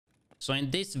So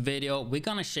in this video, we're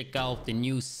gonna check out the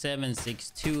new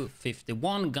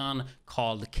 7.6251 gun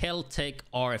called Keltec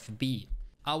RFB.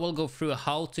 I will go through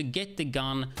how to get the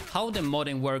gun, how the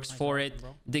modding works for it,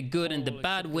 the good and the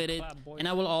bad with it, and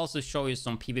I will also show you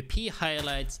some PvP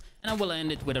highlights, and I will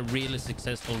end it with a really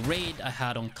successful raid I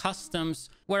had on customs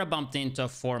where I bumped into a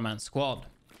 4-man squad.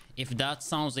 If that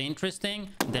sounds interesting,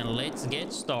 then let's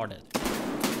get started.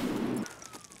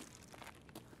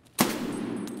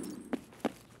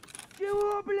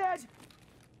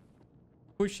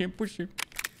 Push him, push him.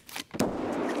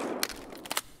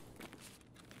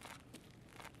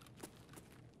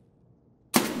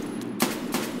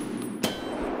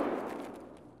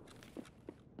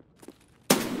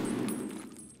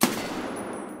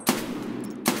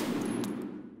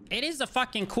 It is a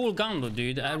fucking cool gun though,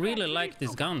 dude. I really like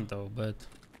this gun though, but...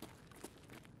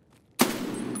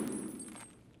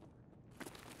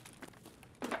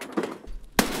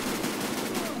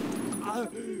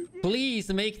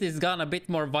 Please make this gun a bit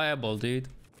more viable, dude.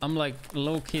 I'm like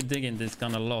low-key digging this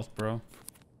gun a lot, bro.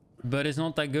 But it's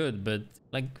not that good, but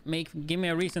like give me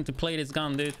a reason to play this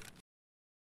gun, dude.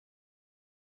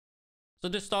 So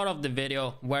to start off the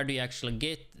video, where do you actually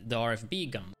get the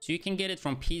RFB gun? So you can get it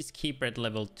from Peacekeeper at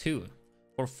level 2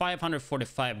 for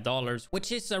 $545,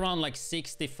 which is around like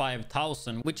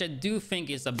 65,000, which I do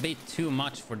think is a bit too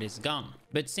much for this gun.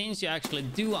 But since you actually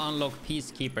do unlock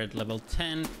Peacekeeper at level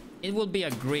 10, it will be a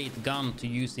great gun to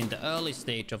use in the early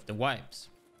stage of the wipes.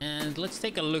 And let's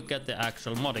take a look at the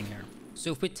actual modding here.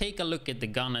 So if we take a look at the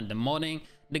gun and the modding,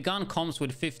 the gun comes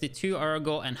with 52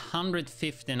 ergo and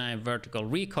 159 vertical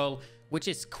recoil, which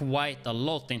is quite a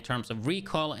lot in terms of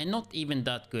recoil and not even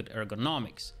that good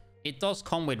ergonomics. It does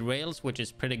come with rails, which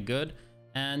is pretty good.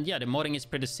 And yeah, the modding is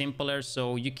pretty simple here,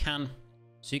 so you can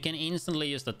instantly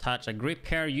just attach a grip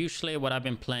here. Usually what I've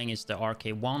been playing is the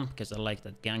RK1 because I like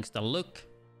that gangsta look.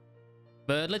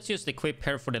 But let's just equip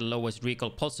here for the lowest recoil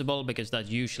possible because that's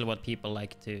usually what people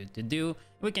like to do.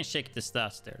 We can check the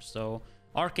stats there. So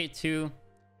RK2,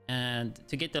 and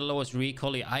to get the lowest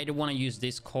recoil, you either want to use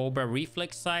this Cobra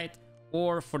reflex sight,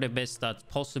 or for the best stats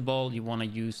possible, you want to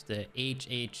use the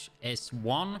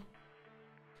HHS1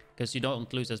 because you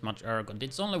don't lose as much ergo.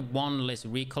 It's only one less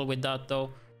recoil with that though.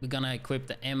 We're gonna equip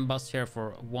the M-bus here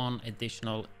for 1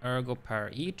 additional ergo per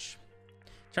each.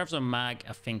 In terms of mag,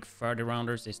 I think 30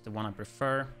 rounders is the one I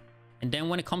prefer. And then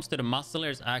when it comes to the muzzle,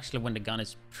 is actually when the gun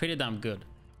is pretty damn good.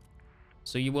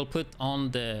 So you will put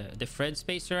on the thread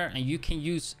spacer, and you can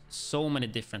use so many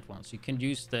different ones. You can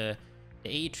use the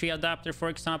A3 adapter, for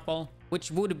example,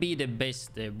 which would be the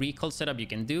best recoil setup you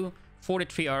can do.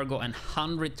 43 ergo and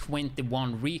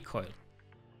 121 recoil.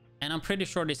 And I'm pretty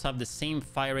sure this have the same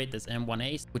fire rate as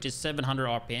M1A, which is 700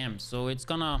 RPM. So it's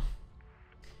gonna...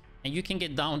 And you can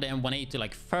get down the M1A to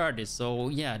like 30. So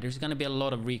yeah, there's gonna be a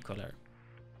lot of recoil there.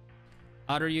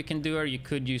 Other you can do, or you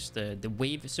could use the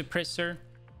wave suppressor.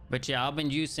 But yeah, I've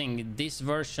been using this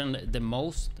version the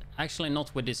most. Actually not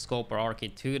with this scope or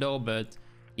RK2 though, but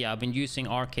yeah, I've been using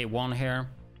RK1 here.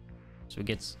 So it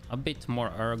gets a bit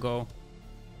more ergo.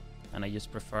 And I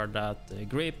just prefer that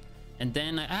grip. And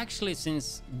then I actually,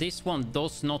 since this one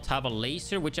does not have a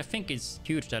laser, which I think is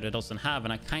huge that it doesn't have,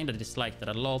 and I kind of dislike that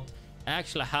a lot, I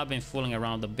actually have been fooling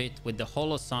around a bit with the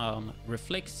Holosun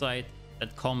reflex sight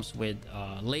that comes with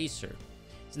laser.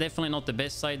 It's definitely not the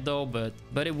best sight though,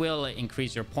 but it will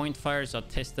increase your point fire, so I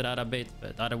tested that a bit.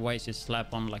 But otherwise, you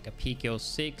slap on like a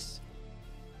PK06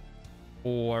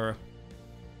 or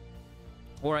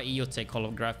a EOTech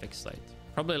holographic sight.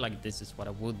 Probably like this is what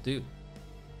I would do.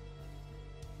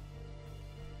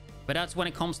 But that's when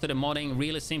it comes to the modding.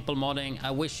 Really simple modding.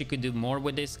 I wish you could do more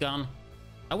with this gun.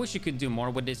 I wish you could do more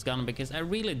with this gun because I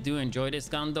really do enjoy this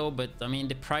gun though. But I mean,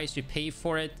 the price you pay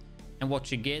for it and what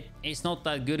you get, it's not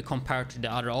that good compared to the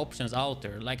other options out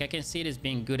there. Like I can see this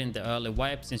being good in the early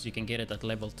wipe since you can get it at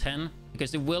level 10,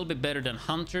 because it will be better than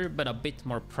Hunter but a bit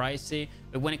more pricey.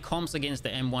 But when it comes against the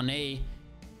M1A,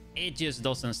 it just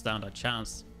doesn't stand a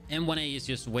chance. M1A is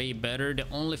just way better. The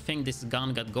only thing this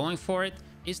gun got going for it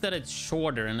is that it's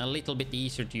shorter and a little bit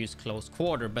easier to use close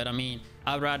quarter. But I mean,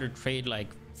 I'd rather trade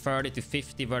like 30 to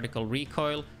 50 vertical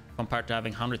recoil compared to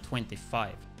having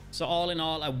 125. So all in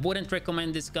all, I wouldn't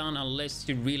recommend this gun unless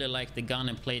you really like the gun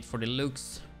and play it for the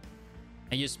looks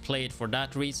and just play it for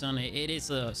that reason. It is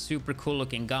a super cool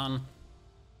looking gun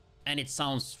and it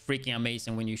sounds freaking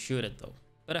amazing when you shoot it though.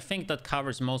 But I think that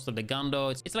covers most of the gun though.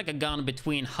 It's like a gun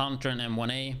between Hunter and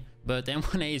M1A, but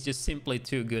M1A is just simply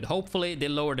too good. Hopefully they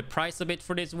lower the price a bit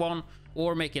for this one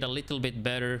or make it a little bit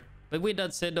better. But with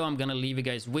that said though, I'm gonna leave you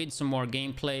guys with some more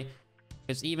gameplay,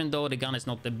 Because even though the gun is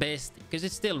not the best, because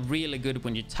it's still really good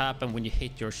when you tap and when you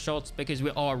hit your shots, because we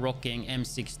are rocking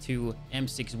M62,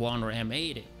 M61 or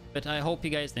M80. But I hope you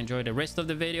guys enjoy the rest of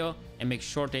the video, and make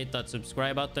sure to hit that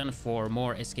subscribe button for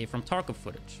more Escape from Tarkov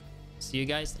footage. See you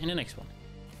guys in the next one.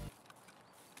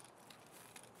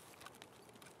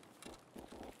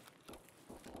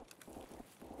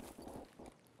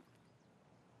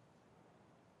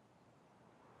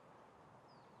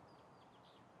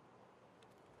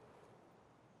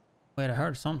 Wait, I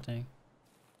heard something.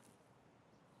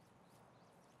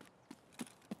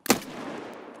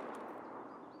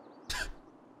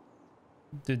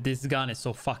 Dude, this gun is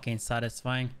so fucking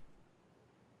satisfying.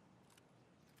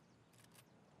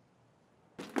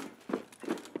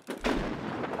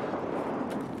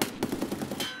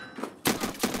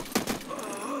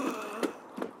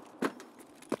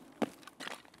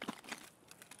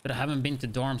 But I haven't been to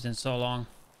dorms in so long.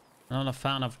 I'm not a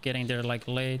fan of getting there like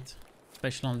late,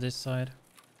 especially on this side.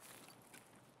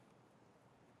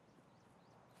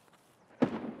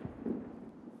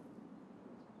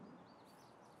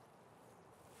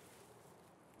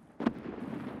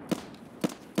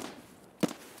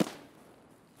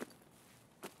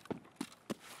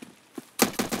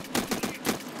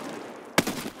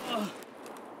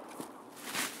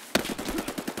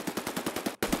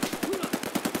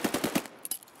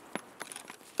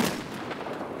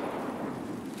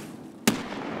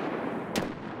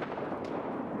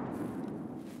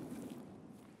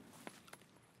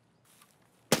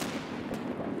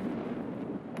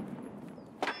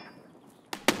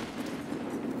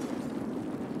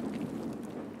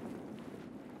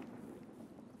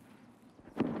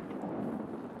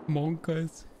 Come on,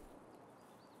 guys.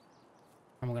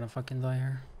 I'm gonna fucking die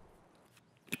here.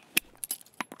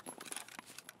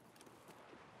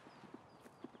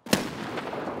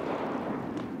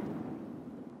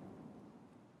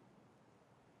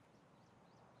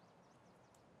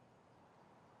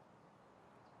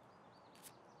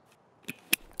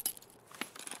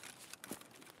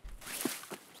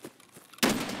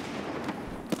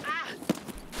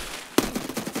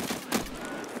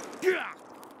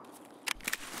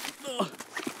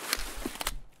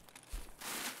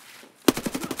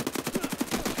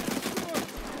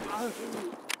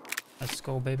 Let's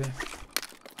go, baby.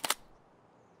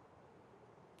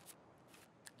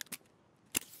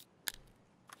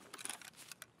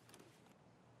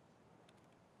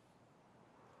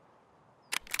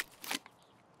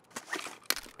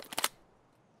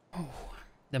 Oh,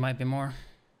 there might be more.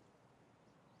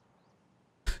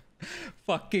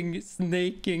 Fucking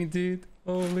snaking, dude.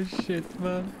 Holy shit,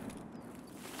 man.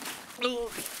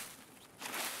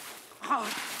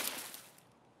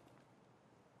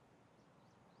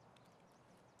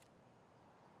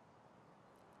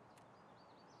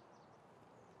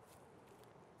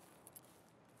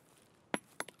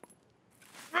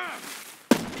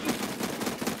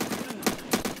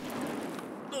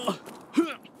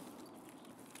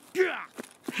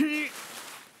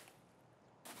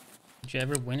 Did you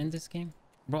ever win in this game?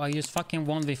 Bro, I just fucking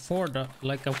 1v4 the,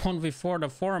 like a 1v4 the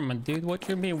foreman, dude. What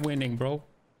you mean winning, bro?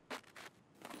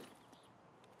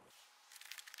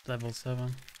 Level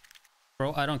 7.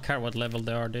 Bro, I don't care what level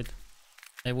they are, dude.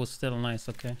 It was still nice,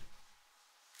 okay?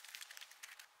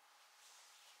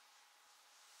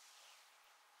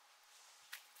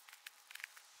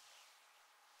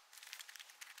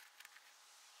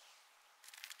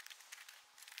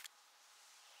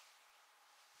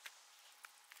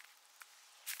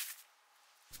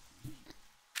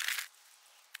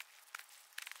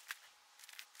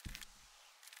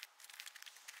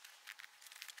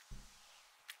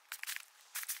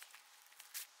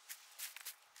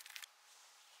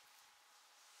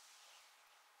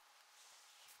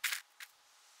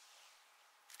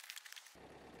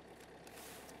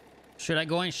 Should I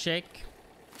go and shake?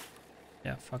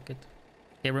 Yeah, fuck it.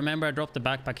 Okay, remember I dropped the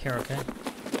backpack here, okay?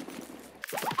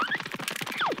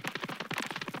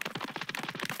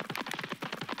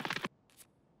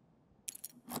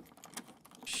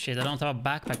 Shit, I don't have a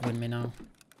backpack with me now.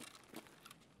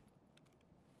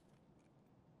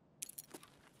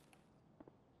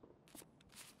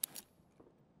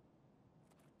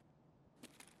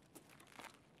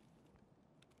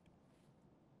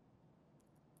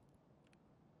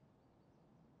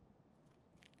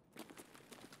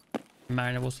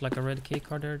 Man, it was like a red key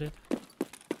card there, dude.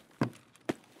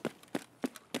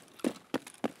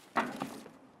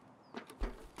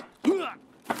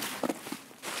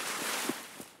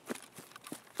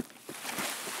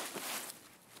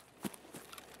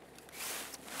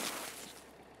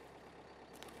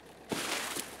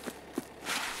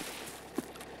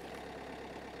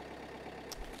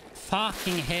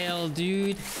 Fucking hell,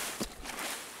 dude.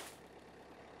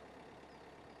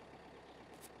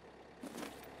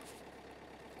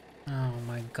 Oh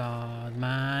my god,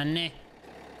 man.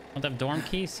 Don't have dorm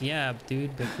keys? Yeah,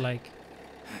 dude, but like...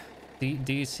 Do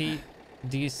you see?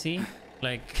 Do you see?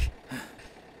 Like...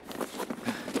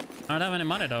 I don't have any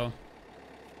money though.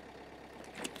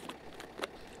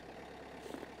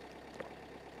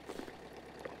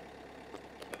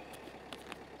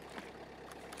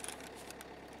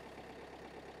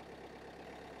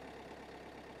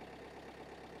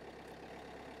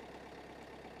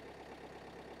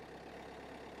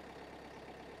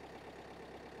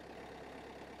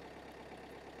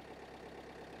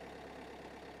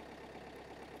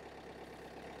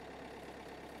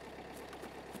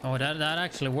 Oh, that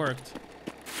actually worked.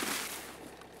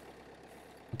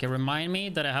 Okay, remind me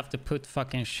that I have to put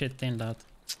fucking shit in that.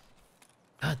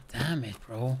 God damn it,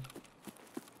 bro.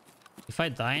 If I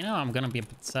die now, I'm gonna be a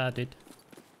bit sad, dude.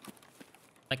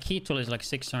 Like, key tool is like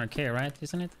 600k, right?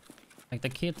 Isn't it? Like, the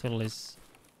key tool is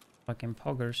fucking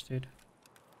poggers, dude.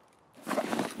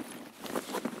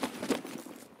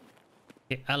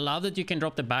 Okay, I love that you can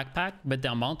drop the backpack, but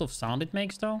the amount of sound it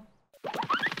makes, though.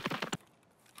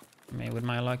 I mean, with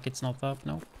my luck, it's not up.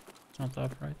 Nope. It's not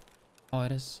up, right? Oh,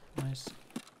 it is. Nice.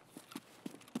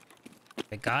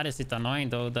 God, is it annoying,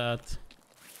 though, that...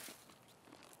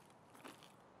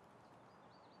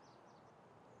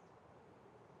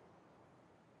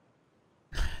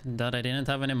 that I didn't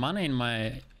have any money in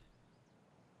my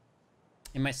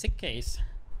sick case.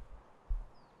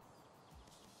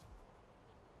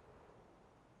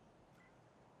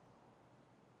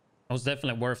 It was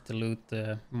definitely worth the loot,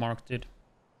 Mark, dude.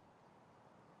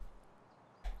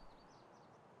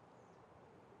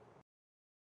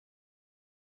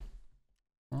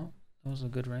 Well, that was a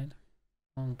good raid.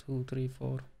 1, 2, 3,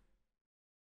 4.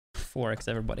 4x,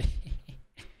 everybody.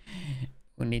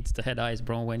 Who needs to head eyes,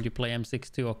 bro, when you play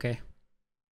M62? Okay.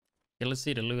 Yeah, let's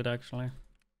see the loot, actually.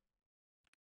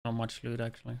 Not much loot,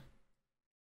 actually.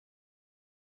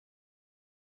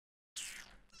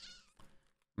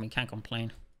 I mean, can't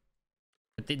complain.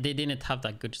 But they didn't have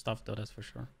that good stuff, though, that's for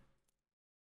sure.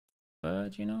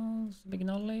 But, you know, some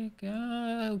Ignolic.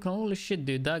 Holy shit,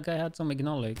 dude. That guy had some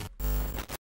Ignolic.